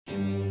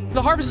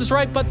The harvest is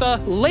ripe, but the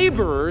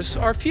laborers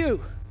are few.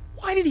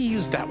 Why did he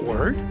use that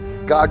word?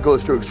 God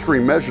goes to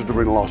extreme measures to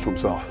bring the lost to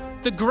himself.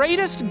 The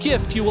greatest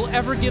gift you will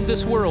ever give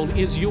this world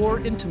is your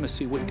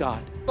intimacy with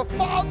God. The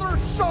Father,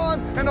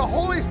 Son, and the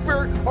Holy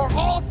Spirit are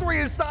all three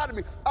inside of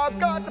me. I've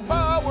got the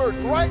power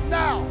right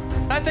now.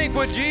 I think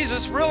what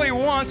Jesus really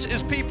wants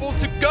is people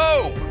to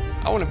go.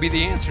 I want to be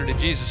the answer to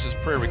Jesus'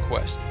 prayer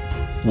request.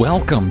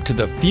 Welcome to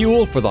the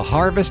Fuel for the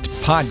Harvest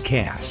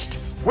podcast.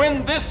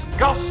 When this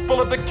gospel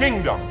of the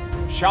kingdom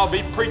shall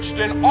be preached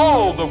in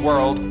all the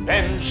world,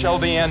 then shall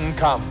the end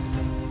come.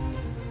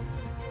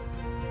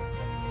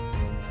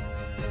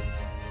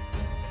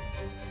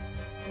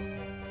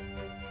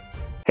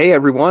 Hey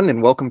everyone,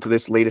 and welcome to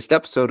this latest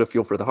episode of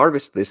Fuel for the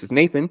Harvest. This is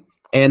Nathan.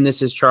 And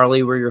this is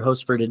Charlie. We're your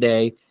hosts for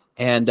today.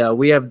 And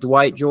we have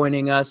Dwight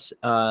joining us,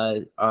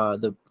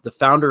 the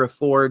founder of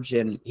Forge,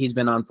 and he's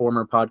been on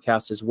former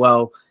podcasts as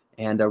well.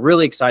 And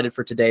really excited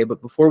for today.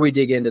 But before we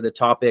dig into the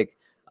topic,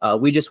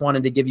 we just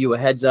wanted to give you a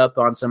heads up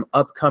on some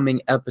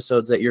upcoming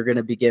episodes that you're going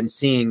to begin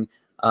seeing.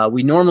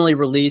 We normally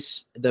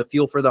release the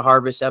Fuel for the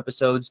Harvest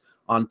episodes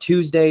on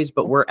Tuesdays,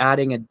 but we're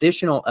adding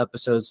additional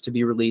episodes to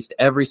be released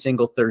every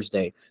single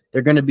Thursday.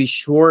 They're going to be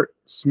short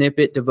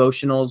snippet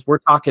devotionals. We're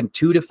talking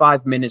 2 to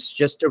 5 minutes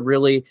just to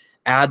really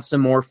add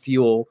some more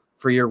fuel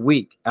for your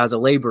week as a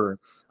laborer.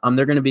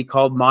 They're going to be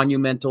called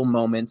Monumental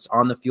Moments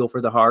on the Fuel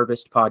for the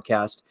Harvest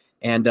podcast,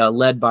 and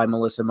led by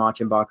Melissa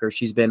Machenbacher.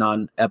 She's been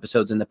on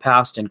episodes in the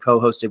past and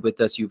co-hosted with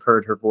us. You've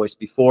heard her voice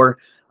before.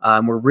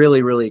 We're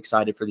really, really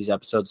excited for these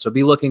episodes, so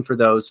be looking for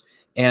those.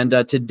 And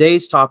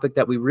today's topic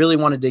that we really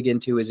want to dig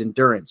into is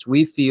endurance.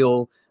 We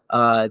feel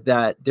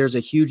that there's a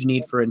huge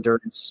need for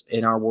endurance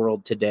in our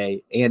world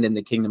today and in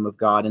the kingdom of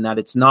God, and that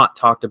it's not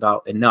talked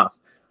about enough.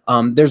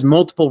 There's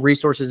multiple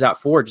resources at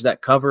Forge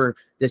that cover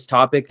this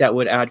topic that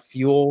would add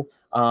fuel.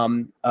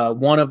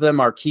 One of them,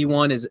 our key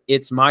one, is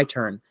It's My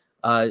Turn.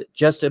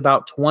 Just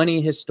about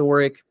 20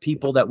 historic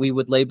people that we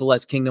would label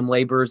as kingdom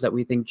laborers, that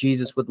we think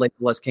Jesus would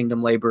label as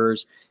kingdom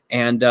laborers,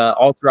 and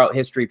all throughout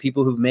history,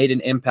 people who've made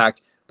an impact.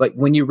 But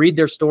when you read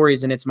their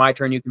stories, and It's My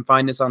Turn, you can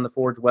find this on the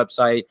Forge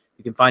website.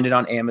 You can find it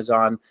on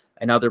Amazon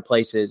and other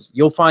places.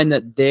 You'll find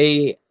that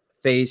they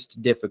faced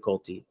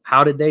difficulty.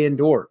 How did they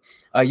endure?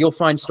 You'll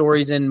find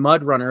stories in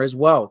Mud Runner as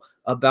well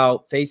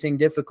about facing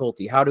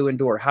difficulty, how to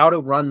endure, how to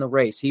run the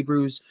race.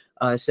 Hebrews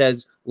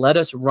says, let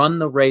us run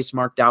the race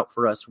marked out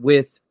for us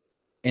with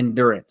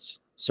endurance.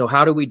 So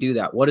how do we do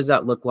that? What does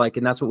that look like?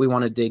 And that's what we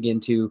want to dig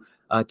into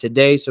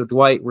today. So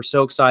Dwight, we're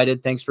so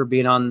excited. Thanks for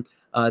being on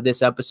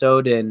this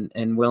episode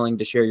and willing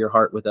to share your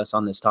heart with us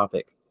on this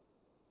topic.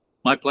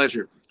 My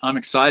pleasure. I'm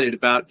excited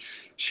about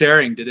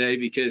sharing today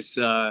because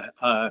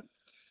I've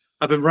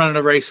been running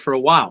a race for a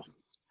while,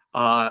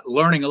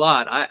 learning a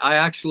lot. I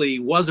actually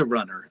was a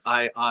runner.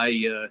 My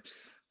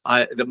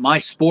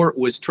sport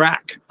was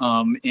track,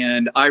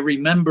 and I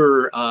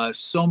remember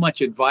so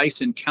much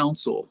advice and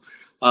counsel,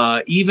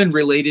 even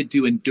related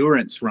to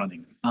endurance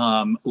running,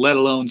 let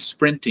alone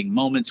sprinting,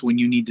 moments when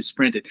you need to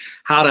sprint it,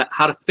 how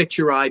to fix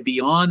your eye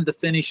beyond the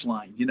finish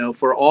line. You know,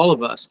 for all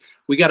of us,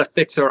 we got to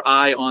fix our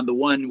eye on the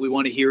one we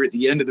want to hear at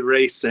the end of the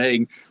race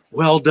saying,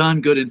 well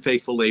done, good and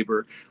faithful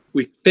laborer.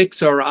 We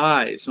fix our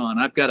eyes on.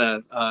 I've got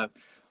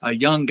a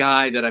young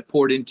guy that I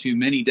poured into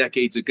many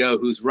decades ago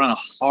who's run a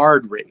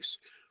hard race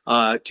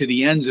to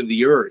the ends of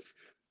the earth.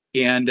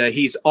 And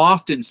he's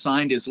often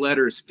signed his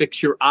letters,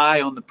 fix your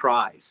eye on the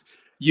prize.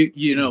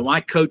 You know,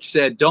 my coach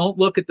said, don't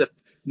look at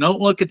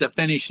the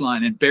finish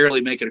line and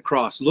barely make it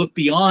across. Look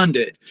beyond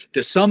it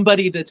to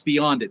somebody that's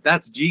beyond it.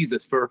 That's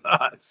Jesus for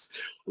us.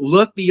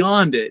 Look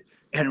beyond it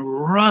and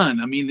run.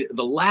 I mean,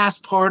 the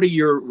last part of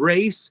your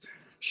race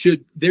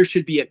there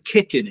should be a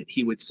kick in it,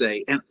 he would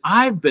say. And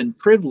I've been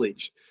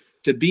privileged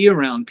to be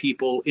around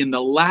people in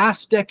the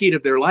last decade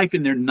of their life,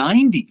 in their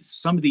 90s,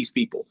 some of these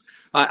people.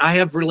 I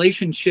have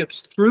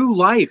relationships through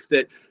life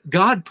that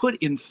God put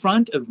in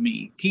front of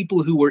me,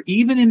 people who were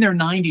even in their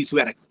 90s who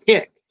had a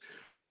kick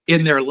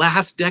in their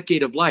last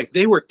decade of life.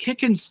 They were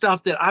kicking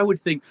stuff that I would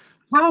think,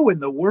 how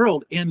in the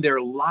world? And their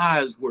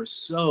lives were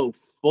so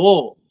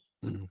full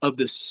of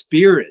the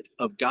Spirit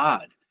of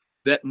God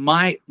that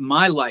my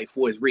life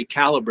was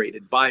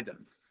recalibrated by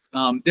them.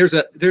 There's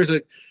a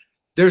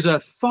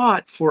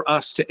thought for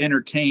us to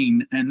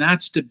entertain, and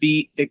that's to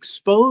be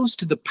exposed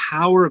to the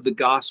power of the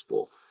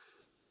gospel.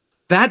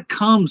 That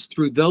comes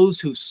through those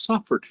who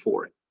suffered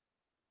for it.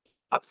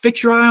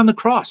 Fix your eye on the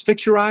cross.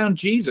 Fix your eye on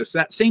Jesus.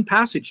 That same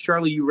passage,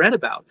 Charlie, you read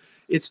about.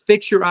 It's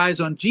fix your eyes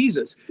on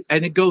Jesus.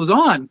 And it goes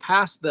on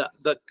past the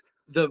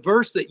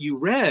verse that you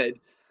read.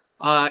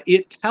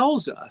 It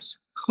tells us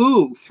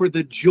who, for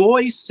the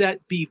joy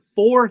set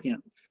before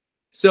him.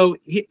 So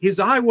his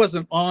eye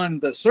wasn't on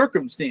the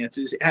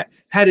circumstances.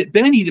 Had it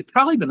been, he'd have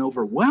probably been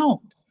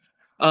overwhelmed.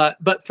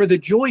 But for the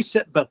joy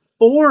set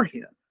before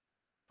him,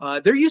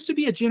 there used to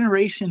be a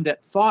generation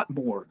that thought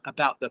more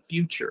about the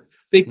future.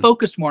 They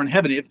focused more on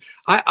heaven.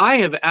 I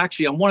have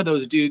actually, I'm one of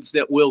those dudes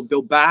that will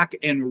go back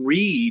and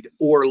read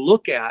or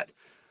look at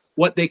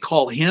what they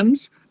call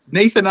hymns.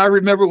 Nathan, I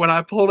remember when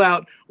I pulled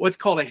out what's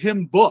called a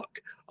hymn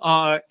book.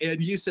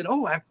 And you said,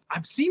 oh,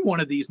 I've seen one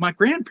of these. My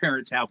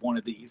grandparents have one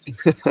of these.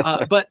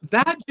 But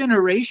that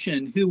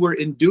generation who were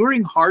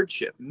enduring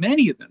hardship,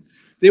 many of them,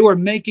 they were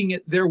making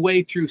it their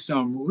way through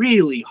some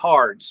really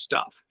hard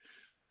stuff.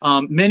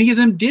 Many of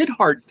them did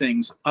hard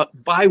things,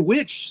 by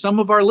which some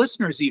of our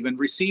listeners even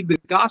received the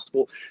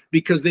gospel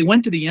because they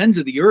went to the ends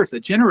of the earth, a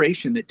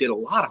generation that did a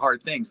lot of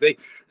hard things.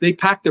 They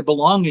packed their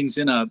belongings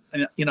in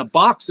a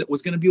box that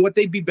was going to be what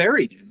they'd be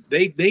buried in.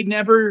 They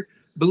never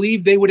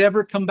believed they would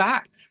ever come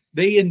back.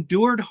 They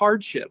endured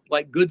hardship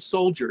like good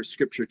soldiers,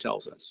 scripture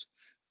tells us.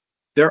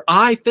 Their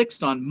eye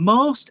fixed on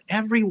most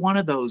every one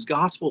of those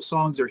gospel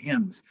songs or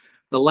hymns.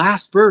 The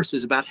last verse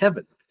is about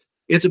heaven.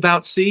 It's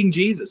about seeing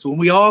Jesus. When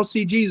we all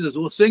see Jesus,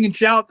 we'll sing and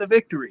shout the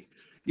victory,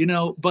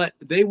 but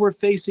they were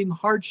facing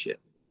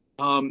hardship.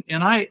 And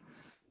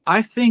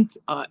I think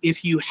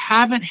if you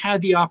haven't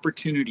had the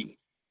opportunity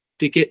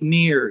to get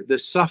near the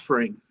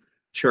suffering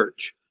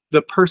church,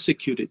 the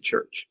persecuted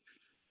church,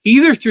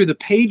 either through the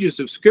pages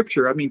of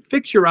scripture,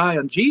 fix your eye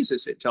on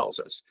Jesus, it tells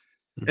us.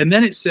 And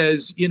then it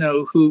says,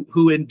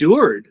 who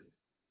endured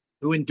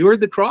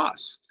the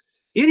cross.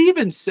 It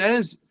even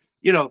says,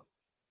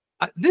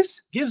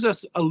 this gives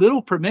us a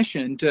little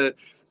permission to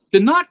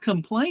not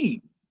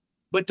complain,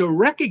 but to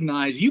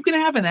recognize you can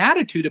have an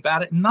attitude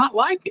about it and not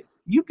like it.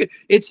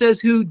 It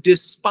says who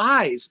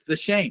despised the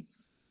shame.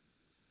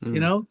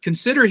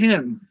 Consider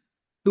him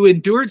who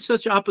endured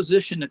such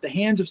opposition at the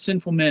hands of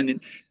sinful men.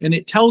 And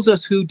it tells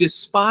us who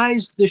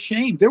despised the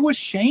shame. There was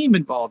shame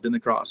involved in the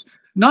cross.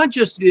 Not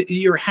just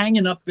you're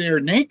hanging up there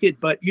naked,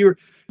 but you're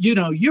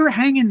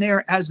hanging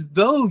there as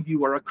though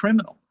you are a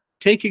criminal,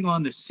 taking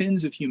on the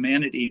sins of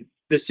humanity,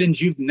 the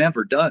sins you've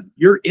never done.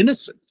 You're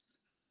innocent.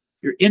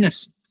 You're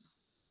innocent.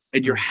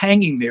 And you're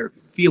hanging there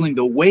feeling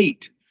the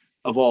weight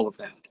of all of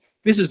that.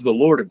 This is the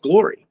Lord of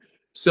glory.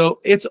 So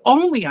it's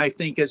only, I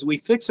think, as we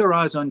fix our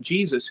eyes on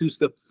Jesus, who's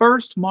the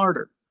first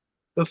martyr,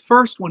 the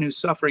first one who's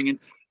suffering.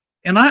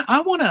 And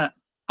I want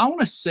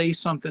to say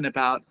something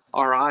about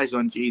our eyes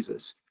on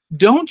Jesus.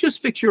 Don't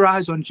just fix your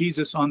eyes on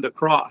Jesus on the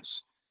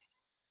cross.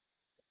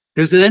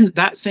 Because then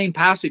that same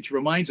passage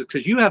reminds us,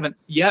 because you haven't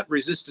yet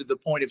resisted the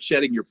point of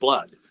shedding your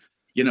blood,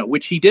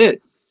 which he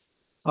did.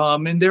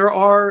 And there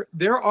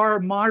are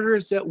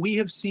martyrs that we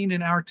have seen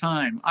in our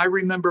time. I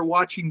remember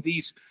watching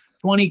these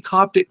 20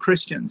 Coptic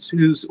Christians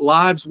whose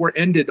lives were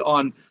ended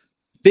on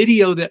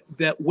video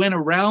that went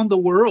around the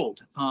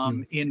world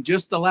in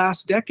just the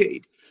last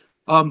decade,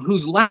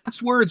 whose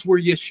last words were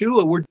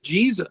Yeshua, were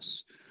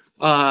Jesus,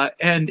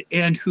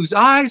 and whose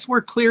eyes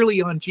were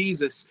clearly on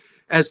Jesus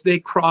as they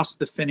crossed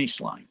the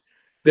finish line.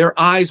 Their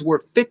eyes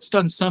were fixed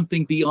on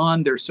something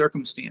beyond their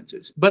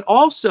circumstances. But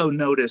also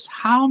notice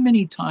how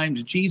many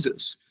times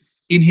Jesus,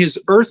 in his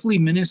earthly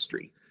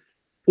ministry,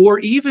 or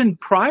even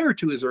prior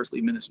to his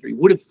earthly ministry,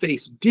 would have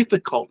faced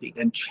difficulty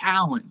and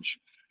challenge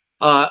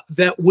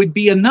that would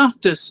be enough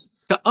to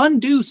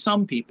undo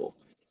some people,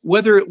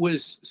 whether it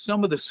was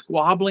some of the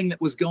squabbling that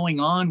was going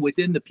on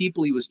within the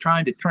people he was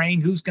trying to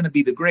train. Who's going to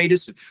be the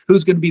greatest?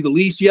 Who's going to be the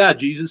least? Yeah,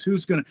 Jesus.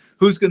 Who's going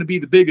to be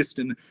the biggest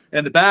and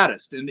the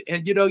baddest? And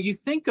you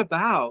think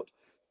about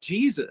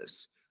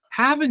Jesus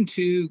having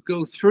to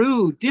go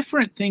through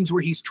different things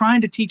where he's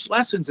trying to teach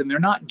lessons and they're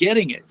not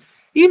getting it.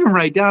 Even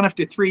right down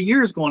after 3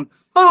 years going,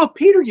 oh,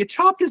 Peter, you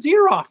chopped his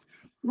ear off.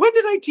 When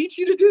did I teach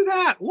you to do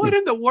that? What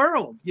in the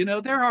world?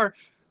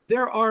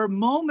 There are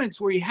moments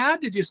where he had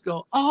to just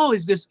go, oh,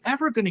 is this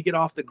ever going to get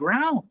off the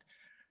ground?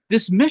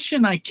 This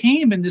mission I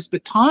came and this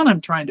baton I'm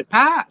trying to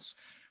pass.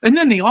 And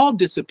then they all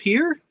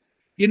disappear,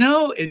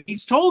 and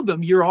he's told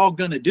them, you're all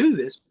going to do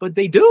this, but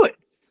they do it.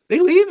 They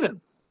leave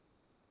him.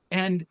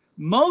 And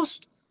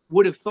most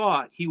would have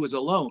thought he was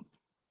alone.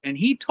 And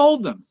he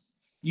told them,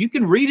 you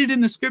can read it in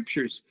the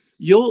scriptures.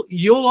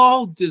 You'll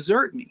all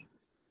desert me,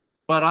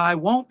 but I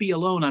won't be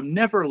alone. I'm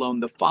never alone.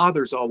 The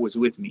Father's always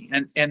with me.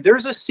 And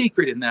there's a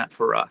secret in that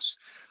for us.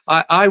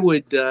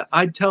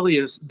 I'd tell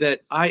you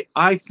that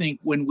I think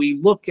when we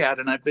look at,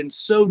 and I've been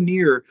so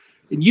near,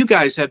 and you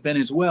guys have been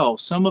as well,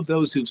 some of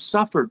those who've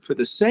suffered for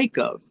the sake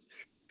of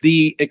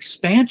the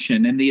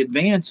expansion and the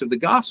advance of the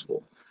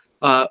gospel.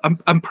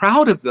 I'm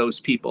proud of those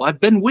people.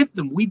 I've been with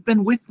them. We've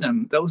been with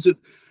them. Those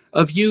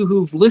of you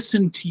who've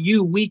listened to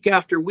you week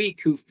after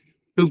week,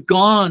 who've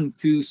gone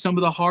to some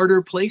of the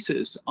harder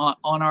places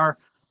on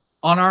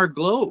our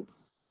globe,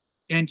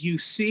 and you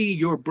see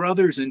your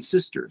brothers and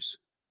sisters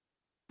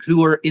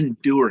who are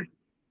enduring.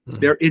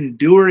 They're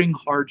enduring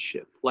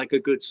hardship like a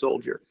good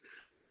soldier.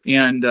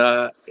 And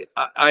I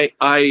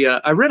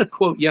read a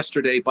quote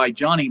yesterday by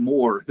Johnny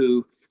Moore,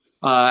 who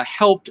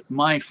helped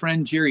my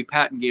friend Jerry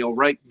Pattengale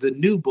write the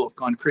new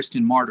book on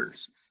Christian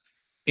martyrs.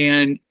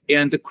 And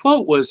the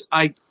quote was,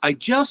 I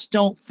just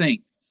don't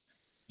think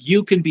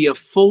you can be a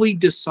fully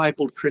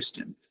discipled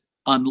Christian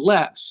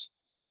unless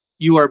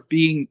you are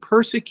being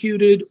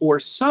persecuted or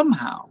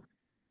somehow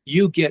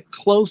you get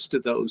close to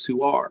those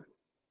who are.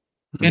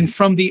 And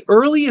from the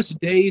earliest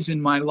days in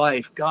my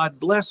life, God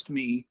blessed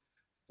me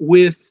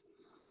with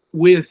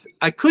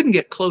I couldn't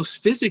get close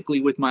physically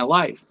with my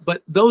life,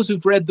 but those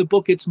who've read the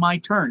book, It's My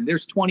Turn,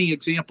 there's 20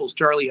 examples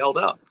Charlie held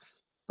up.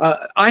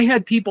 I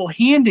had people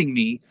handing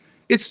me,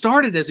 it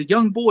started as a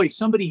young boy,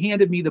 somebody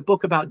handed me the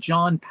book about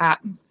John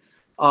Patton.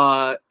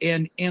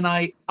 And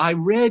I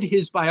read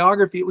his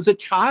biography. It was a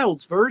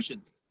child's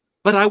version,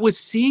 but I was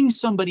seeing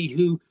somebody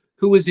who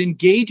was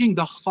engaging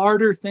the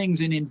harder things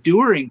and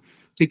enduring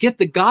to get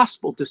the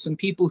gospel to some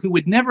people who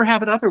would never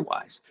have it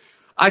otherwise.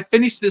 I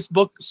finished this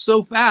book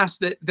so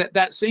fast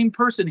that same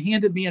person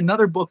handed me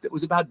another book that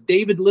was about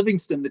David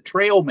Livingstone, the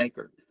trail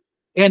maker.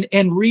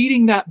 And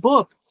reading that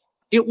book,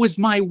 it was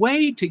my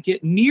way to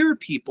get near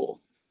people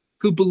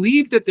who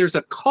believe that there's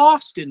a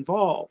cost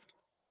involved.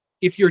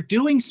 If you're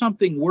doing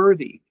something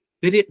worthy,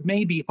 that it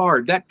may be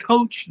hard. That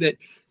coach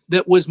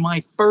that was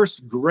my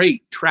first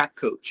great track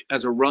coach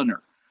as a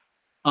runner,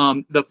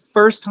 the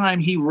first time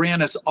he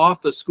ran us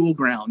off the school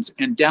grounds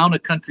and down a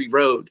country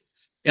road,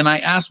 and I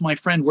asked my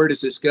friend, where does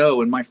this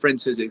go? And my friend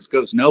says, it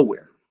goes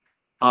nowhere.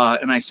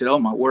 And I said, oh,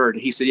 my word.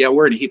 He said, yeah,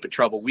 we're in a heap of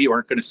trouble. We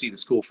aren't going to see the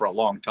school for a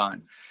long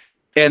time.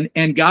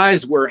 And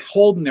guys were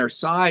holding their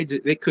sides.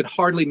 They could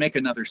hardly make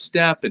another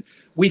step. And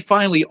we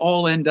finally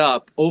all end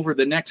up over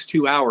the next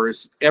 2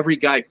 hours. Every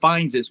guy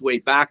finds his way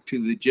back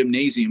to the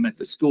gymnasium at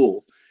the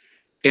school.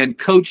 And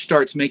coach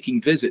starts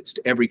making visits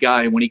to every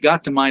guy. And when he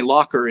got to my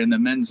locker in the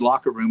men's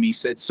locker room, he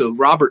said, so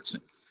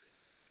Robertson,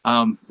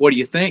 what do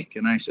you think?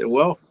 And I said,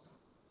 well,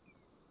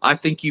 I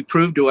think you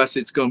proved to us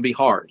it's going to be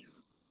hard.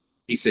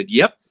 He said,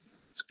 yep,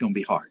 it's going to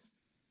be hard.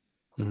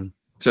 Mm-hmm.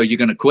 So you're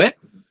going to quit?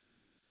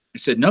 I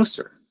said, no,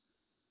 sir.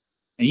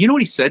 And you know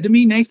what he said to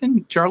me,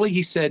 Nathan, Charlie?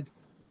 He said,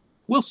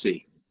 we'll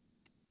see.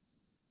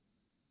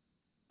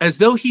 As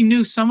though he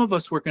knew some of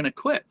us were going to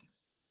quit.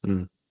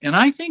 Mm. And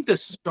I think the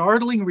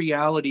startling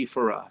reality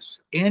for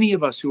us, any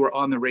of us who are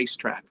on the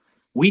racetrack,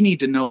 we need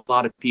to know a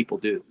lot of people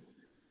do.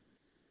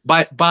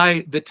 By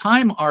the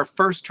time our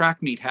first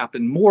track meet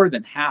happened, more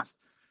than half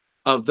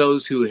of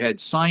those who had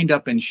signed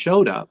up and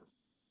showed up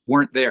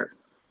weren't there.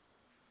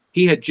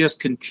 He had just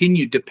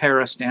continued to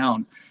pare us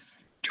down,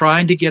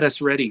 trying to get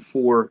us ready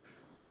for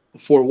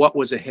what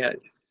was ahead.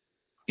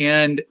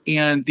 And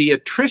the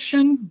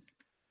attrition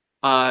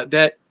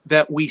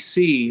that we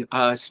see,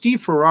 Steve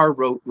Farrar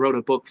wrote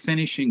a book,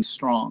 Finishing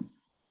Strong.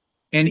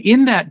 And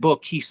in that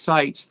book, he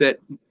cites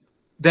that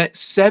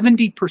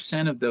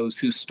 70% of those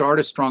who start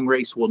a strong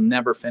race will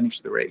never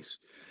finish the race.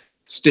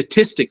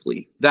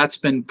 Statistically, that's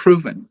been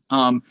proven.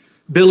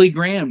 Billy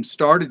Graham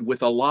started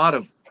with a lot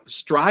of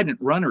strident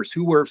runners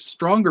who were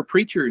stronger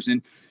preachers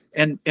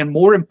and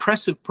more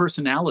impressive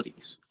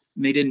personalities,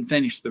 and they didn't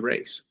finish the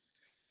race.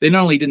 They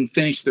not only didn't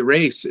finish the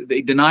race,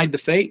 they denied the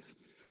faith.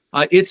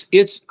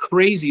 It's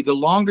crazy. The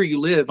longer you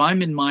live,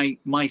 I'm in my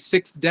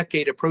 6th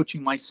decade,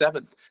 approaching my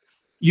 7th.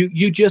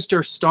 You just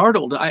are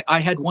startled. I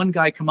had one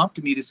guy come up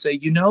to me to say,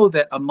 you know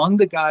that among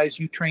the guys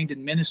you trained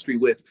in ministry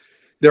with,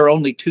 there are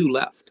only 2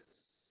 left.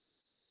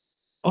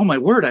 Oh my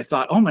word, I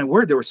thought, oh my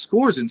word, there were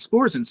scores and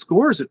scores and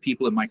scores of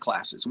people in my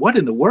classes. What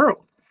in the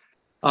world?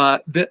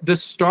 The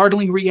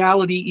startling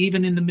reality,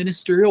 even in the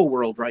ministerial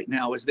world right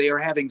now, is they are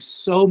having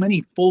so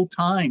many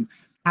full-time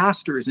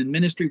pastors and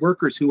ministry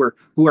workers who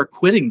are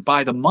quitting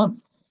by the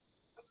month.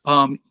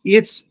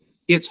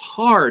 It's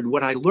hard.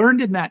 What I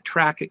learned in that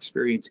track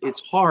experience,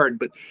 it's hard.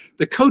 But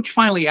the coach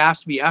finally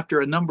asked me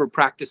after a number of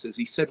practices,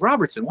 he said,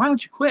 Robertson, why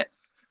don't you quit?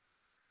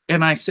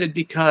 And I said,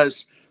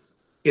 because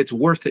it's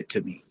worth it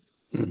to me.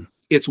 Mm.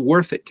 It's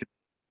worth it to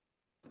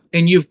me.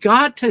 And you've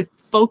got to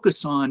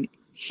focus on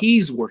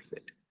he's worth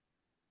it.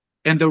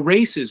 And the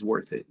race is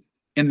worth it.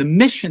 And the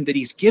mission that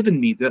he's given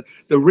me, the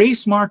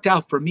race marked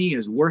out for me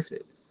is worth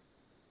it.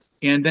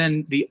 And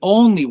then the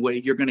only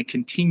way you're going to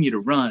continue to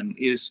run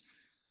is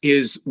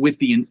with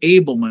the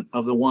enablement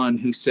of the one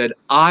who said,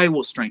 I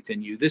will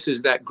strengthen you. This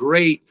is that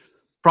great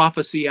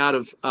prophecy out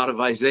of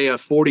Isaiah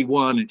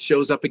 41. It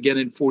shows up again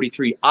in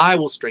 43. I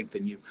will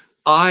strengthen you.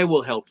 I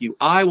will help you.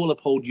 I will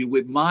uphold you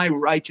with my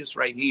righteous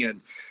right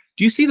hand.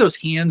 Do you see those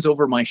hands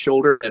over my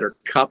shoulder that are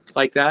cupped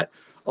like that?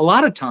 A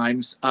lot of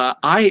times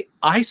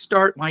I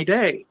start my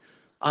day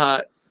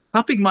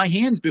cupping my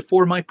hands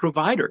before my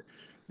provider.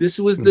 This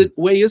was the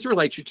way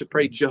Israelites used to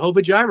pray,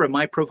 Jehovah Jireh,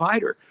 my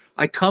provider.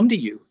 I come to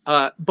you.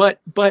 But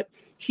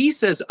he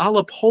says, I'll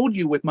uphold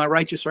you with my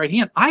righteous right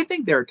hand. I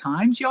think there are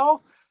times,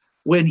 y'all,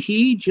 when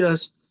he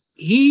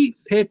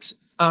picks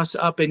us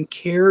up and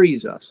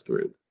carries us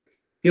through.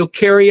 He'll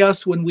carry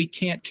us when we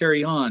can't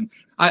carry on.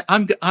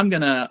 I'm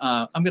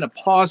gonna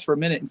pause for a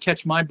minute and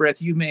catch my breath.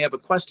 You may have a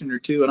question or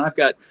two, and I've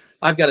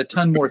got a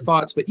ton more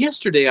thoughts. But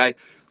yesterday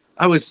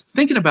I was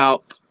thinking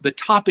about the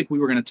topic we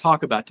were going to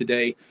talk about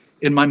today,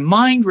 and my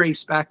mind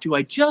raced back to,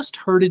 I just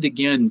heard it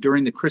again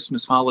during the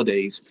Christmas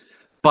holidays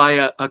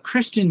by a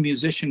Christian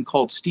musician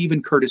called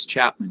Stephen Curtis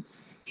Chapman.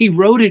 He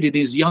wrote it in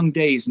his young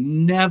days,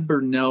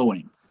 never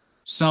knowing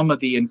some of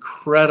the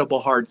incredible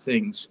hard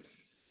things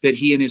that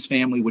he and his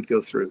family would go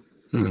through.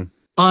 Mm-hmm.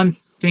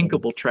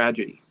 Unthinkable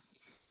tragedy.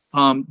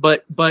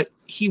 But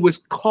he was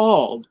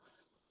called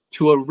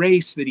to a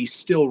race that he's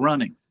still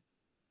running.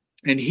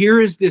 And here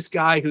is this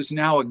guy who's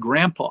now a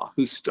grandpa,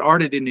 who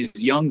started in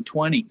his young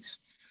 20s,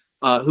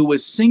 who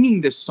was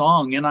singing this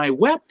song. And I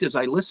wept as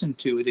I listened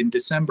to it in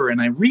December,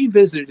 and I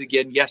revisited it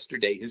again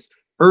yesterday, his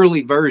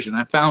early version.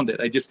 I found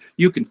it.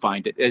 You can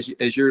find it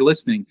as you're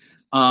listening.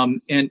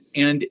 And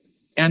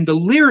the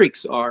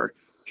lyrics are,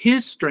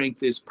 his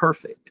strength is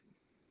perfect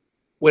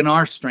when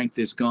our strength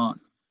is gone.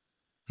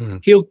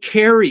 He'll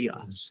carry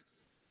us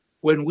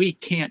when we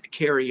can't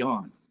carry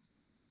on.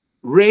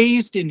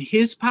 Raised in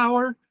his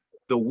power,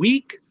 the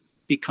weak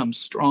become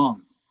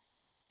strong.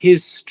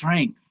 His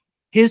strength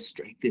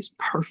is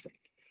perfect.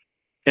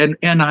 And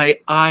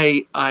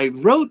I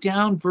wrote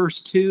down verse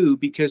 2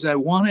 because I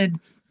wanted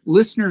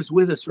listeners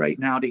with us right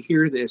now to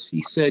hear this.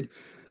 He said,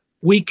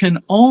 we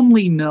can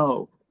only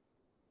know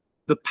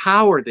the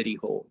power that he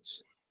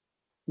holds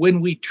when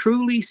we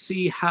truly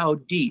see how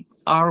deep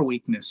our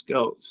weakness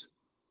goes.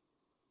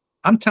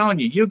 I'm telling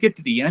you, you'll get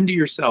to the end of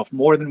yourself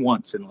more than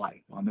once in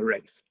life on the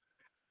race.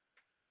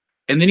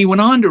 And then he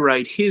went on to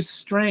write, his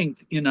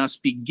strength in us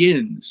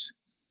begins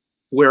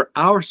where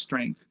our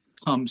strength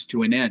comes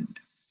to an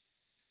end.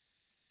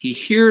 He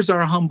hears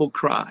our humble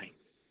cry,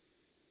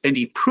 and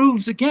he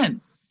proves again,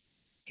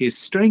 his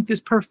strength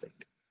is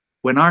perfect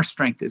when our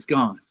strength is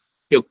gone.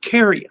 He'll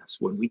carry us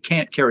when we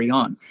can't carry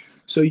on.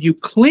 So you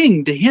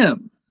cling to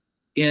him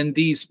in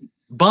these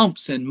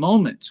bumps and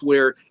moments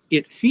where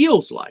it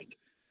feels like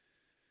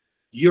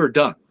you're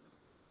done.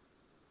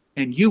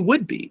 And you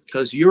would be,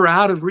 because you're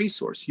out of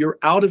resource, you're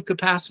out of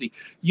capacity.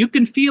 You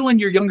can feel in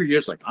your younger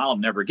years like, I'll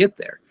never get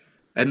there.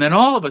 And then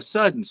all of a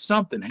sudden,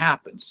 something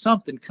happens,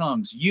 something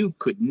comes you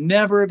could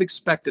never have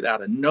expected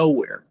out of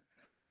nowhere.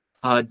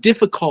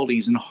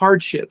 Difficulties and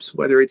hardships,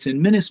 whether it's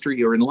in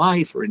ministry or in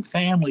life or in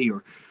family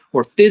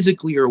or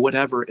physically or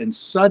whatever. And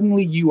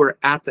suddenly you are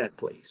at that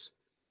place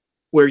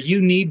where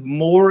you need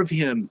more of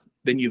him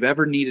than you've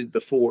ever needed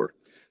before.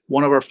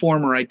 One of our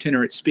former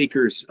itinerant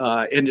speakers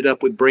ended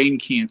up with brain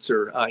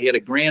cancer. He had a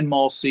grand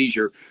mal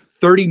seizure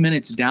 30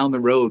 minutes down the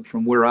road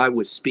from where I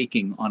was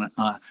speaking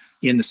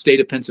in the state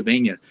of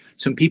Pennsylvania.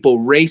 Some people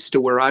raced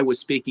to where I was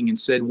speaking and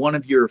said, one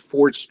of your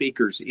Forge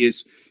speakers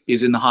is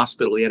in the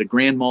hospital. He had a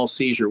grand mal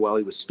seizure while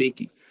he was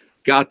speaking.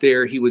 Got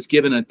there, he was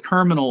given a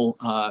terminal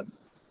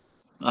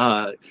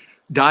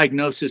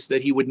diagnosis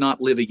that he would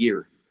not live a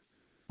year.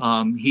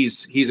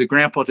 He's a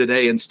grandpa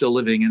today and still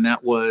living, and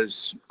that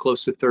was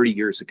close to 30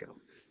 years ago.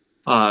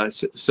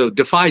 So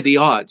defy the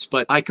odds.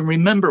 But I can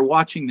remember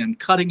watching them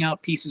cutting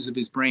out pieces of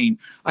his brain.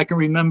 I can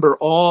remember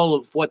all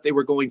of what they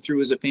were going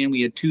through as a family.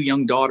 He had 2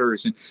 young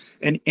daughters,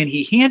 and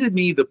he handed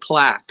me the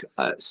plaque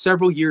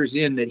several years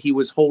in that he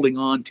was holding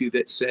on to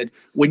that said,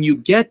 when you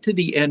get to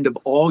the end of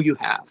all you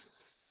have,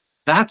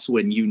 that's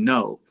when you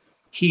know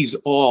he's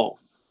all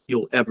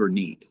you'll ever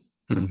need.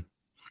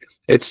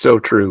 It's so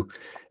true.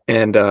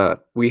 And I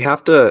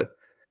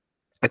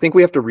think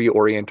we have to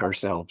reorient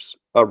ourselves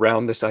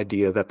around this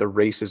idea that the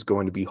race is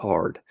going to be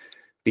hard.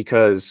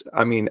 Because,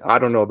 I mean, I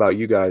don't know about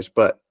you guys,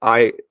 but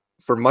I,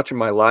 for much of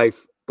my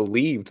life,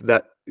 believed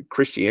that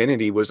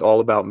Christianity was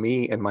all about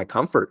me and my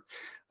comfort.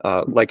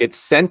 Like it's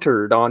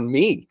centered on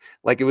me.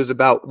 Like it was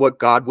about what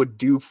God would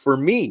do for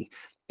me.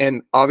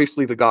 And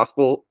obviously the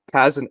gospel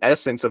has an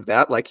essence of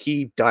that. Like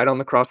he died on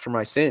the cross for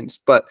my sins.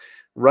 But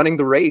running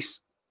the race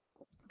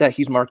that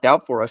he's marked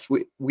out for us,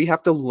 we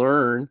have to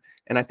learn,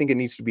 and I think it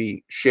needs to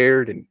be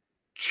shared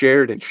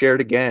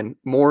again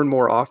more and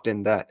more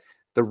often, that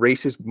the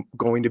race is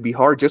going to be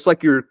hard, just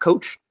like your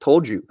coach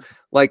told you.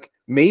 Like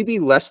maybe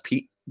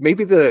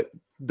maybe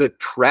the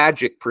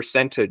tragic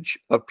percentage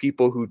of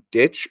people who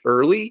ditch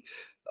early,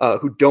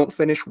 who don't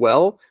finish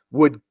well,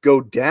 would go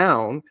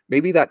down.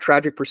 Maybe that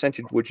tragic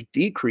percentage would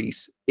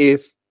decrease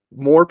if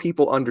more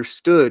people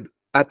understood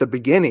at the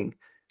beginning,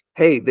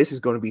 hey, this is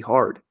going to be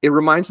hard. It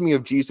reminds me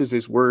of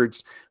Jesus's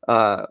words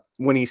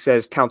when he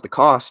says, count the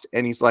cost.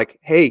 And he's like,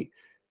 hey,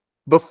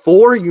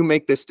 before you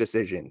make this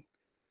decision,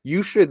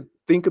 you should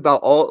think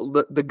about all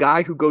the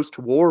guy who goes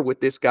to war with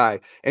this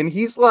guy. And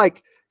he's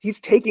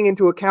taking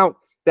into account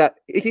that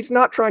he's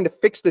not trying to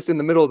fix this in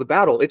the middle of the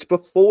battle. It's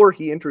before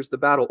he enters the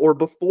battle or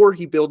before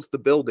he builds the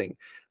building.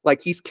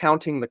 Like he's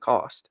counting the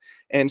cost.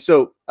 And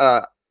so,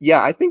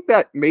 yeah, I think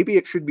that maybe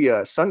it should be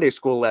a Sunday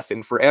school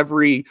lesson for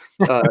every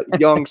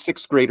young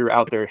 6th grader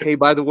out there. Hey,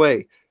 by the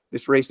way,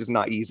 this race is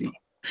not easy.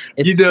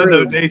 It's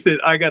though, Nathan,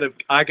 I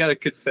gotta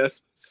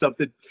confess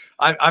something.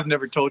 I've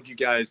never told you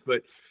guys,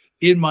 but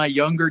in my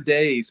younger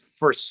days,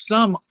 for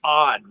some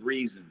odd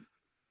reason,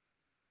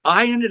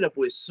 I ended up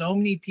with so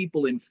many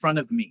people in front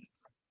of me,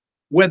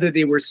 whether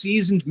they were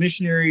seasoned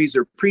missionaries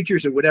or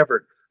preachers or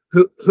whatever,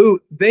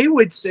 who they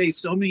would say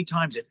so many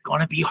times, it's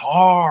going to be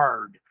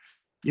hard,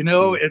 you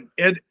know,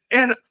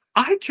 and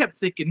I kept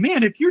thinking,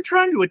 man, if you're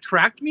trying to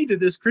attract me to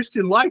this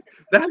Christian life,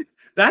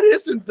 that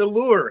isn't the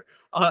lure.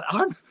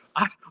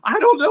 I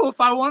don't know if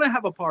I want to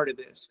have a part of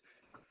this,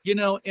 you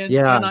know, and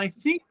I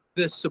think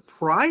the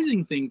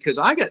surprising thing, because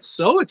I got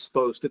so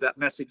exposed to that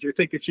message, you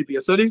think it should be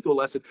a Sunday school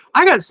lesson.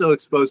 I got so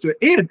exposed to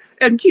it,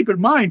 and keep in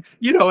mind,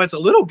 you know, as a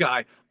little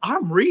guy,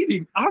 I'm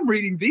reading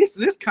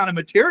this kind of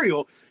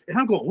material, And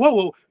I'm going, whoa,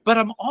 whoa. But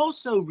I'm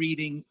also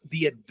reading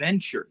the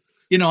adventure.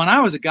 And I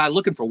was a guy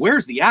looking for,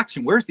 where's the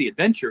action? Where's the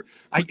adventure?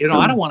 I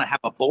don't want to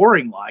have a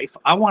boring life.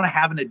 I want to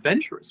have an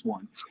adventurous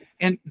one.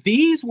 And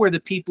these were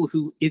the people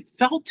who, it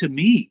felt to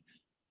me,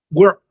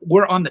 were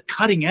on the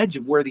cutting edge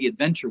of where the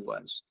adventure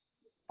was.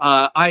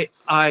 I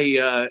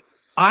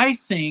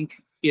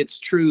think it's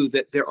true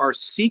that there are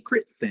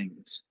secret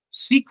things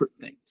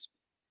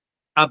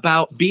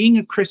about being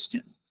a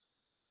Christian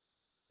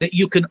that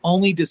you can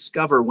only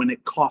discover when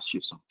it costs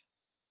you something.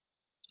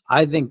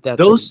 I think that's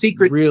those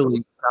secret.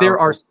 Really, there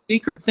are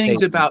secret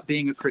things about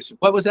being a Christian.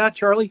 What was that,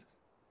 Charlie?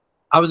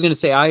 I was going to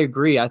say I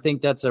agree. I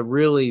think that's a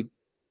really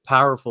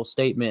powerful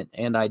statement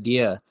and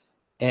idea,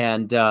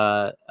 and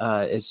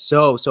is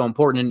so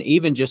important. And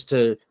even just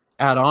to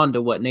add on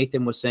to what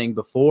Nathan was saying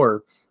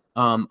before,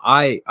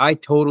 I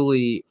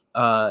totally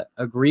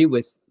agree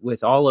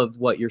with all of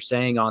what you're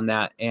saying on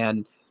that.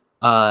 And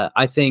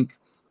I think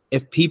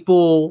if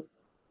people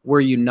were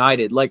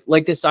united,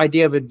 like this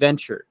idea of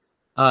adventure,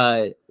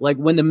 like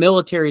when the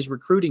military is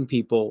recruiting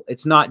people,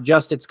 it's not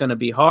just it's going to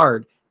be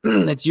hard.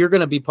 It's you're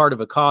going to be part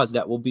of a cause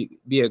that will be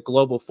a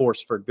global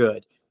force for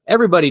good.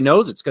 Everybody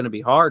knows it's going to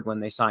be hard when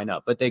they sign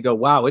up, but they go,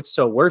 wow, it's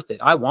so worth it.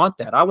 I want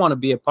that. I want to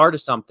be a part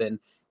of something.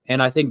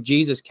 And I think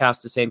Jesus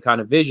cast the same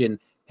kind of vision.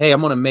 Hey,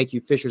 I'm going to make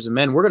you fishers of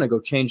men. We're going to go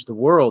change the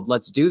world.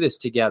 Let's do this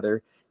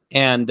together.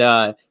 And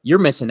you're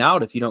missing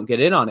out if you don't get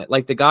in on it.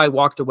 Like the guy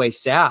walked away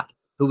sad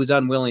who was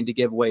unwilling to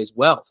give away his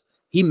wealth.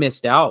 He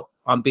missed out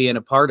on being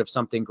a part of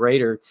something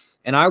greater.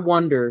 And I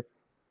wonder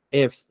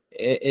if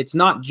it's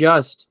not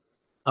just,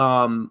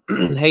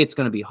 hey, it's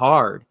going to be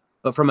hard,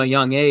 but from a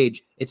young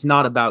age, it's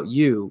not about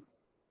you.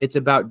 It's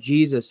about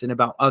Jesus and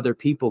about other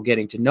people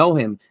getting to know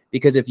him.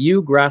 Because if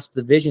you grasp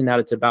the vision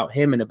that it's about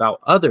him and about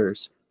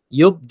others,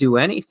 you'll do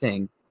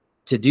anything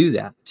to do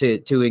that,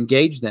 to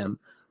engage them,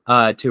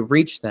 to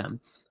reach them,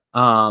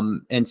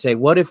 and say,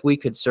 what if we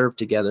could serve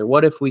together?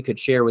 What if we could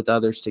share with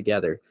others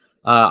together?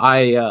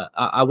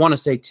 I want to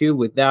say too,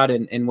 with that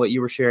and what you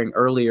were sharing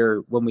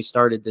earlier when we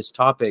started this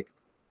topic,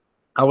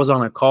 I was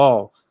on a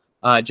call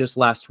just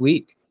last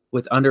week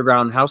with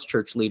underground house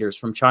church leaders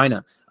from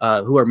China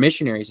who are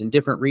missionaries in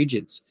different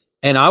regions.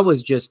 And I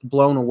was just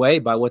blown away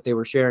by what they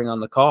were sharing on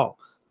the call.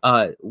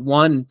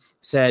 One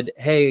said,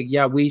 hey,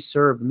 yeah, we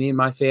served, me and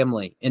my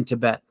family, in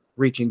Tibet,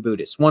 reaching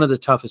Buddhists, one of the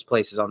toughest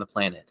places on the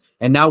planet.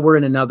 And now we're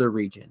in another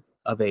region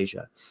of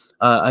Asia.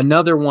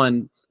 Another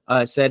one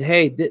said,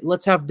 hey,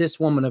 let's have this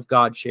woman of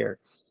God share.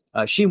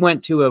 She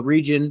went to a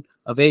region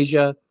of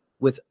Asia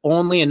with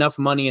only enough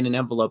money in an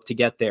envelope to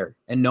get there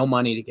and no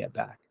money to get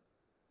back.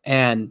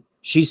 And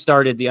she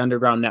started the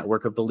underground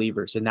network of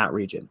believers in that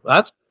region.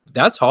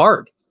 That's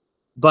hard.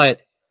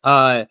 But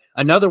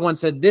another one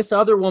said, this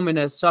other woman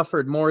has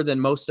suffered more than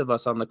most of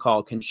us on the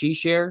call. Can she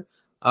share?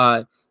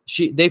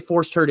 They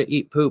forced her to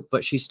eat poop,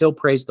 but she still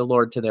praised the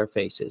Lord to their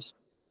faces.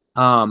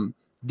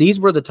 These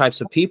were the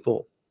types of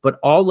people, but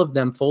all of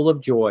them full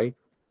of joy,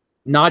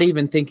 not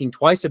even thinking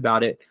twice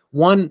about it.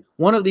 One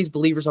of these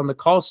believers on the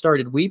call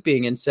started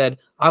weeping and said,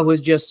 I was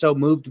just so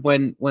moved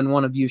when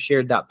one of you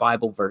shared that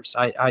Bible verse.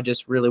 I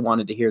just really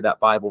wanted to hear that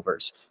Bible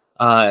verse.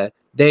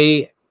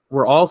 They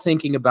were all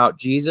thinking about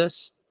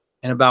Jesus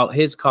and about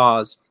his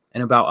cause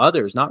and about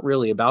others, not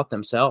really about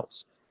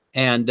themselves.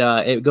 And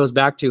it goes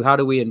back to, how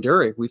do we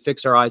endure it? We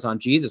fix our eyes on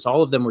Jesus.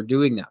 All of them were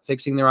doing that,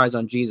 fixing their eyes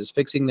on Jesus,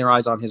 fixing their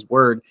eyes on his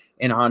word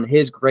and on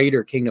his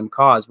greater kingdom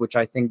cause, which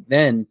I think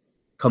then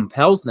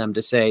compels them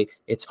to say,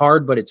 it's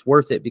hard, but it's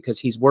worth it because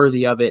he's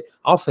worthy of it.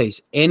 I'll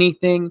face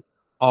anything.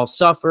 I'll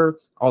suffer.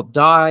 I'll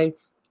die.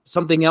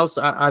 Something else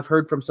I've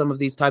heard from some of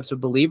these types of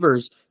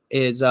believers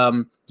is,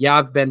 yeah,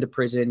 I've been to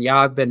prison. Yeah,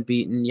 I've been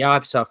beaten. Yeah,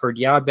 I've suffered.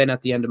 Yeah, I've been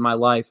at the end of my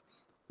life,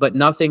 but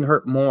nothing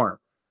hurt more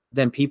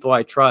than people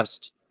I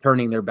trust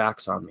turning their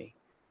backs on me.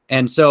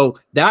 And so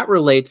that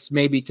relates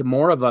maybe to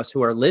more of us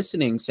who are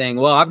listening saying,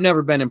 well, I've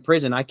never been in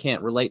prison. I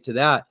can't relate to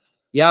that.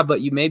 Yeah,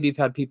 but you maybe have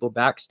had people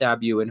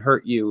backstab you and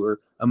hurt you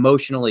or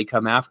emotionally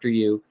come after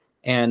you.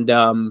 And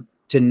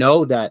to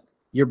know that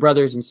your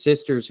brothers and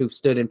sisters who've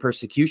stood in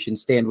persecution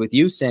stand with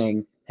you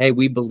saying, hey,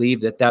 we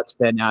believe that that's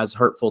been as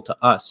hurtful to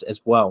us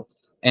as well.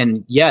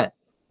 And yet,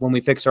 when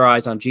we fix our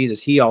eyes on Jesus,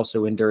 he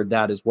also endured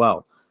that as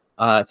well.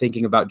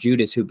 Thinking about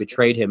Judas who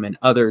betrayed him and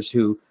others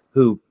who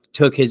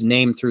took his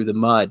name through the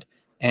mud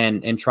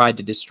and tried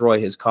to destroy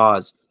his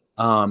cause.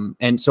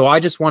 And so I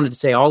just wanted to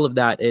say all of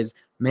that is,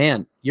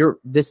 man,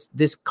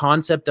 this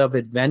concept of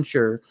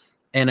adventure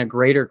and a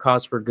greater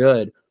cause for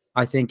good,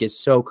 I think is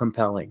so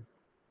compelling.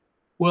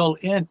 Well,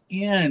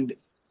 and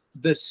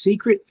the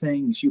secret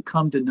things you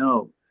come to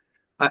know.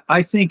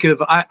 I think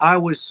of, I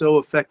was so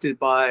affected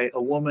by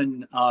a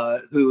woman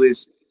who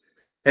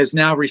has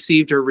now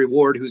received her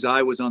reward, whose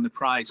eye was on the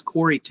prize,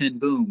 Corrie ten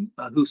Boom,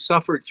 who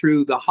suffered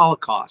through the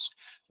Holocaust,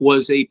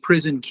 was a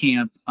prison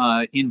camp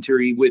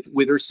internee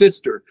with her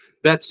sister,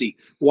 Betsy,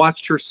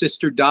 watched her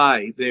sister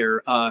die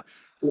there.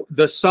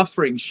 The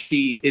suffering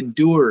she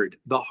endured,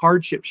 the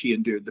hardship she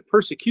endured, the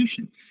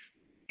persecution.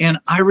 And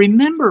I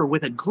remember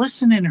with a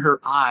glisten in her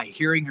eye,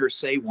 hearing her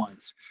say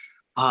once,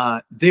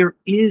 there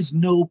is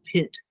no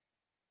pit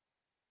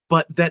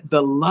but that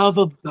the love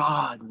of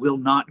God will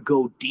not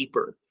go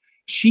deeper.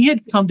 She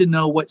had come to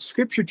know what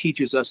Scripture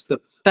teaches us, the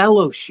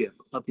fellowship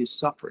of his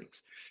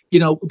sufferings. You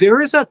know,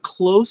 there is a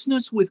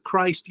closeness with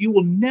Christ you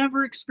will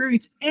never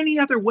experience any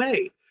other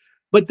way,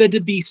 but that to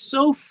be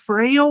so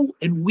frail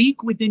and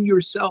weak within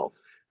yourself,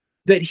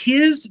 that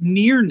his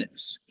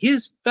nearness,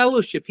 his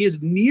fellowship,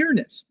 his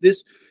nearness,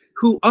 this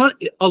who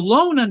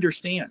alone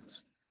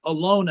understands.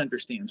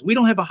 We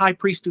don't have a high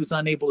priest who's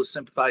unable to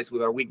sympathize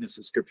with our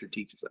weaknesses, Scripture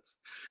teaches us.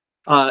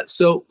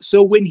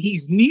 So when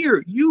he's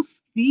near, you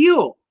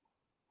feel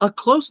a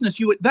closeness.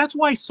 That's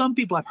why some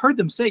people, I've heard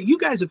them say, you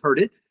guys have heard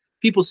it,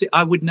 people say,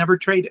 I would never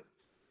trade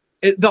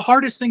it. The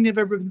hardest thing they've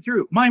ever been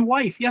through. My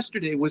wife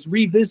yesterday was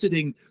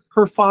revisiting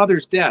her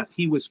father's death.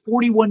 He was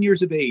 41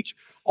 years of age,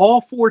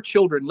 all 4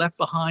 children left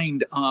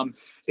behind.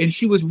 And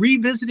she was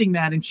revisiting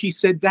that. And she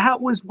said, that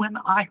was when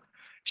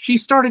she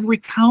started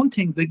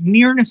recounting the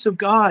nearness of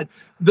God,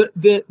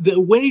 the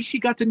way she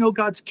got to know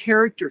God's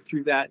character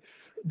through that.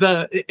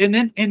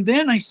 And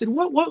then I said,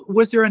 what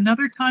was there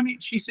another time?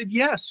 She said,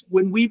 yes,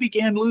 when we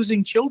began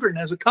losing children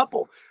as a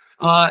couple.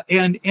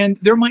 And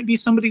there might be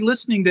somebody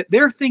listening that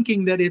they're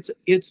thinking that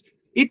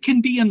it can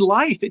be in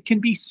life. It can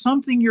be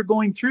something you're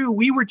going through.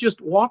 We were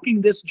just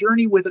walking this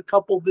journey with a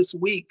couple this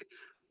week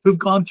who've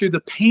gone through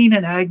the pain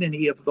and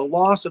agony of the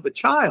loss of a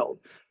child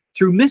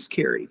through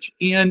miscarriage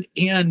and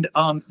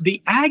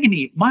the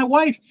agony. My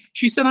wife,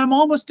 she said, I'm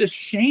almost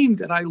ashamed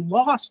that I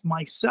lost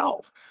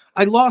myself.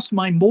 I lost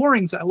my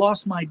moorings. I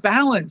lost my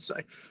balance.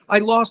 I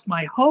lost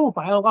my hope.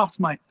 I lost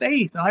my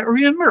faith. And I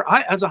remember,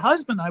 as a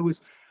husband, I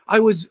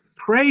was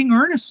praying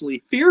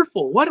earnestly,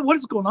 fearful. What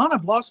is going on?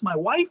 I've lost my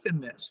wife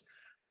in this.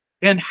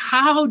 And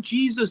how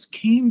Jesus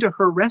came to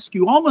her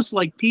rescue, almost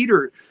like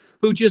Peter,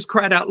 who just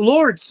cried out,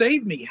 Lord,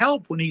 save me,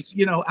 help, when he's,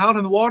 out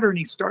in the water and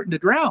he's starting to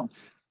drown.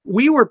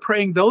 We were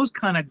praying those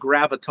kind of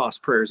gravitas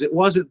prayers. It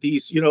wasn't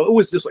these, it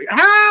was just like,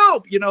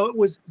 help, it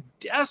was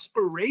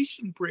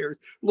desperation prayers.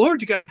 Lord,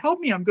 you got to help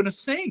me. I'm going to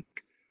sink.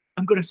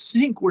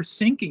 We're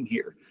sinking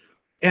here.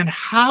 And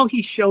how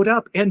he showed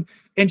up. And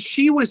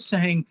she was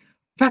saying,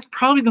 that's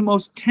probably the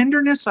most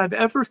tenderness I've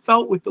ever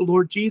felt with the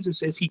Lord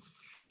Jesus, as he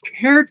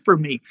cared for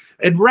me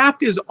and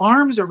wrapped his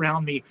arms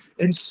around me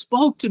and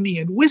spoke to me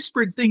and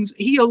whispered things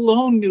he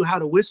alone knew how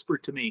to whisper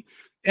to me.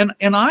 And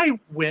I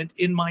went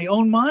in my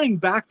own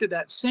mind back to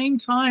that same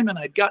time, and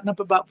I'd gotten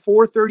up about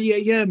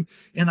 4:30 a.m.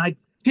 and I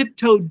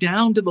tiptoed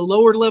down to the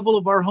lower level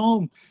of our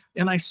home,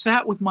 and I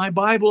sat with my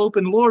Bible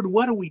open. Lord,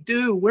 what do we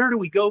do? Where do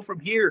we go from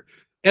here?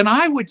 And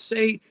I would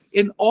say,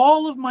 in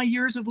all of my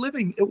years of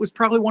living, it was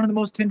probably one of the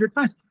most tender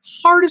times.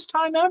 Hardest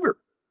time ever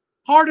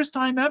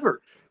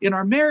in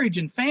our marriage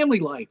and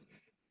family life.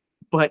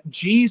 But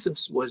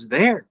Jesus was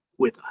there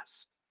with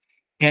us.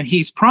 And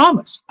he's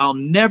promised, I'll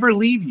never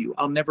leave you.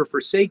 I'll never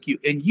forsake you.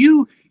 And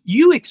you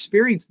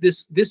experience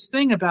this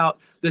thing about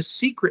the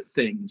secret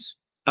things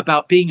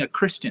about being a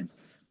Christian.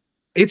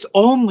 It's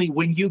only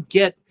when you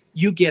get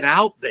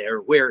out there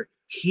where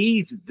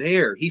he's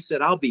there. He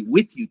said, I'll be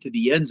with you to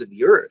the ends of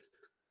the earth.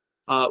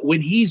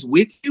 When he's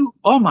with you,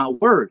 oh my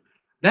word,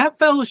 that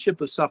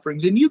fellowship of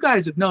sufferings, and you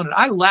guys have known it.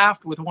 I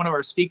laughed with one of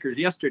our speakers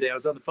yesterday. I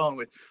was on the phone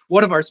with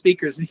one of our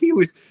speakers, and he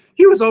was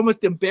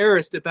almost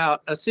embarrassed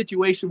about a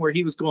situation where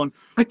he was going,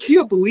 I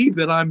can't believe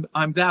that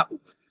I'm that,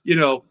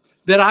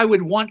 that I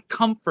would want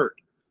comfort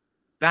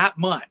that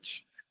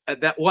much.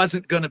 That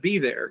wasn't going to be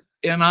there.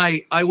 And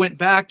I went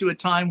back to a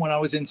time when I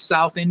was in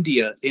South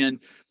India, and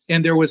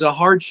there was a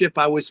hardship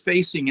I was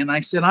facing, and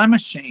I said, I'm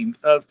ashamed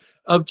of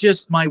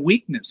just my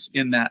weakness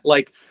in that.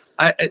 Like,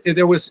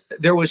 there was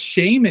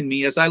shame in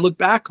me as I look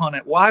back on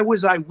it. Why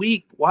was I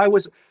weak?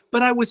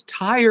 But I was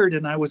tired,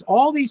 and I was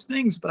all these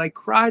things, but I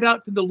cried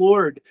out to the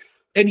Lord,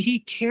 and he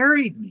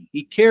carried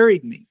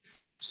me.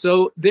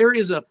 So there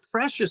is a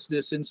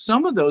preciousness, and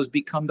some of those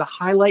become the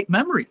highlight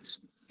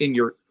memories in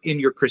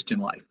your Christian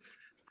life.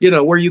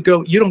 Where you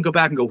don't go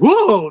back and go,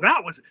 whoa,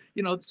 that was,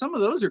 some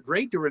of those are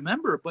great to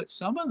remember, but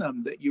some of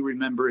them that you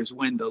remember is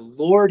when the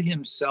Lord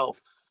himself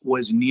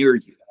was near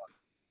you.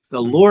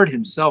 The Lord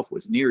himself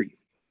was near you.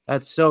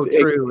 That's so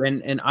true.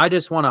 And I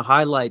just want to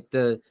highlight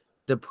the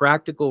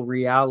practical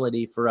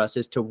reality for us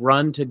is to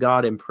run to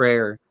God in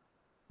prayer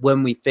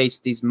when we face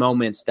these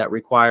moments that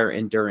require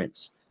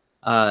endurance.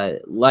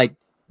 Like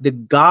the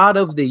God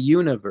of the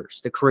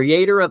universe, the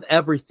creator of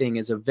everything,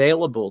 is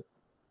available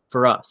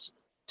for us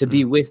to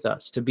be with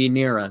us, to be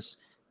near us.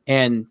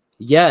 And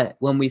yet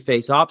when we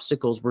face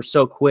obstacles, we're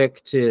so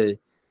quick to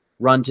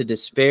run to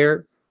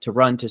despair, to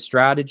run to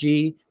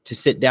strategy, to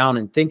sit down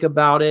and think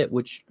about it,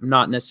 which I'm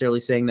not necessarily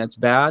saying that's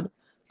bad,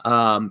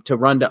 to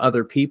run to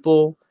other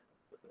people.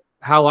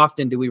 How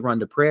often do we run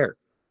to prayer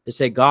to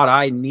say, God,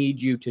 I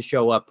need you to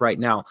show up right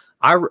now?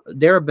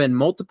 There have been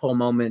multiple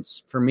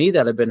moments for me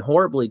that have been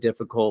horribly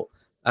difficult,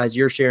 as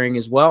you're sharing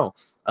as well.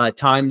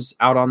 Times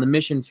out on the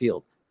mission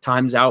field,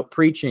 times out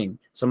preaching,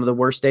 some of the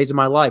worst days of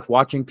my life,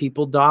 watching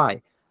people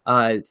die.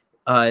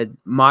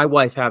 My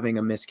wife having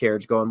a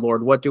miscarriage, going,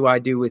 Lord, what do I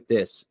do with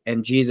this?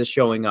 And Jesus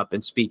showing up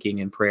and speaking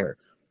in prayer.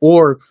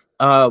 Or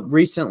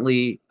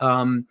recently,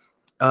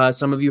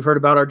 some of you have heard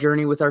about our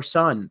journey with our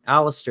son,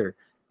 Alistair.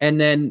 And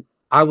then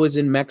I was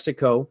in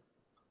Mexico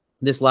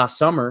this last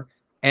summer,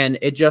 and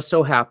it just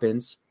so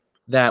happens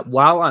that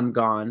while I'm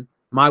gone,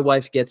 my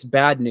wife gets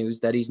bad news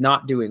that he's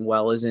not doing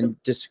well, is in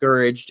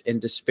discouraged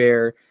and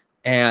despair.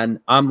 And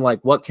I'm like,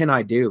 what can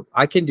I do?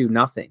 I can do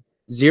nothing.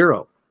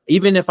 Zero.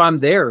 Even if I'm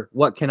there,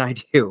 what can I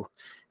do?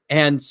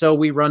 And so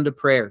we run to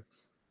prayer,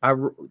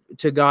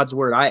 to God's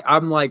word.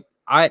 I'm like,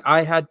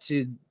 I had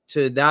to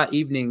that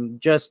evening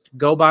just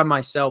go by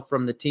myself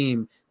from the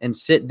team and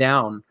sit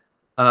down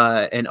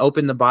and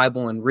open the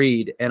Bible and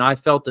read. And I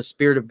felt the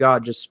Spirit of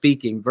God just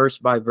speaking verse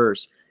by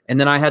verse. And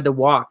then I had to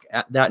walk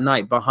that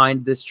night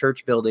behind this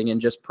church building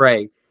and just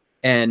pray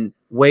and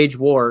wage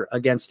war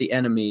against the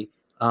enemy,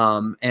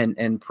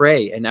 and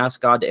pray and ask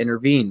God to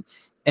intervene.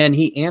 And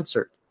he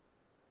answered.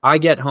 I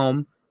get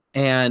home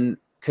and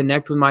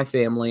connect with my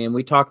family, and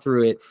we talk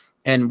through it.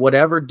 And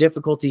whatever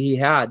difficulty he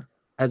had,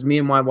 as me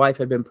and my wife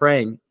had been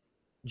praying,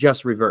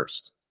 just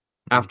reversed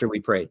after we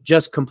prayed,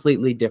 just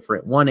completely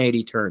different,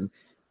 180 turn.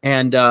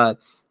 And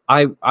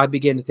I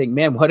began to think,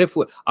 man, what if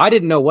I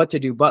didn't know what to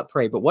do but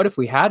pray, but what if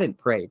we hadn't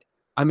prayed?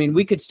 I mean,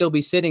 we could still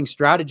be sitting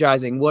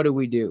strategizing. What do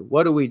we do?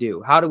 What do we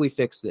do? How do we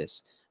fix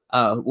this?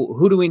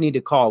 Who do we need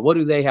to call? What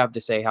do they have to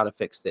say how to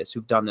fix this,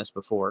 who've done this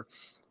before?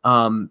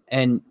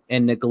 And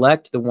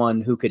neglect the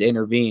one who could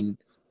intervene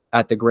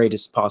at the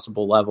greatest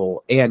possible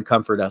level and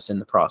comfort us in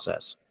the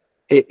process.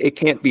 It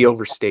can't be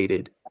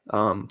overstated.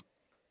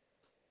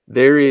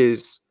 There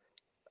is,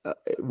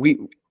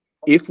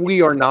 if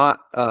we are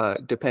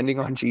not depending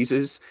on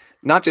Jesus,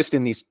 not just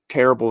in these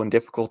terrible and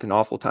difficult and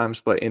awful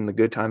times, but in the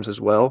good times as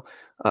well,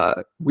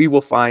 we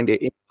will find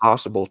it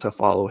impossible to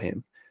follow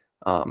him.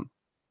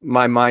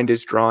 My mind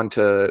is drawn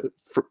to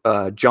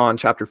John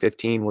chapter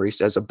 15, where he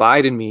says,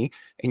 abide in me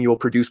and you will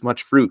produce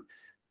much fruit.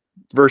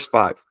 Verse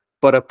 5,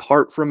 but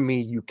apart from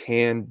me, you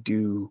can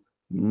do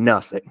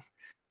nothing.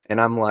 And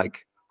I'm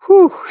like,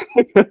 whew,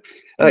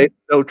 it's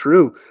so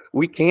true.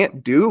 We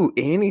can't do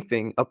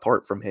anything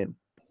apart from him.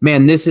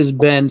 Man, this has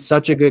been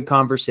such a good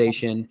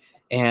conversation,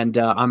 and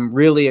I'm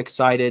really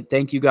excited.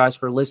 Thank you guys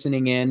for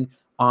listening in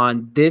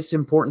on this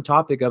important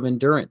topic of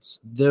endurance.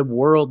 The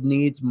world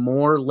needs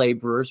more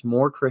laborers,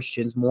 more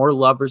Christians, more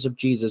lovers of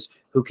Jesus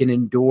who can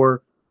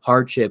endure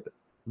hardship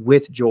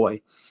with joy.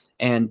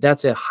 And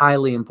that's a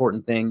highly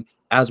important thing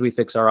as we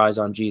fix our eyes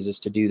on Jesus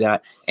to do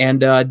that. And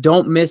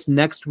don't miss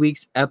next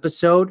week's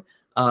episode.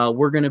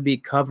 We're going to be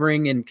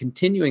covering and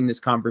continuing this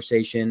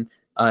conversation,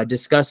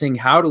 discussing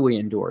how do we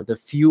endure, the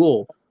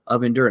fuel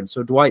of endurance.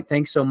 So Dwight,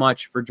 thanks so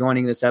much for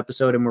joining this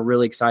episode, and we're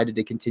really excited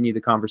to continue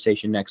the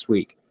conversation next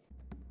week.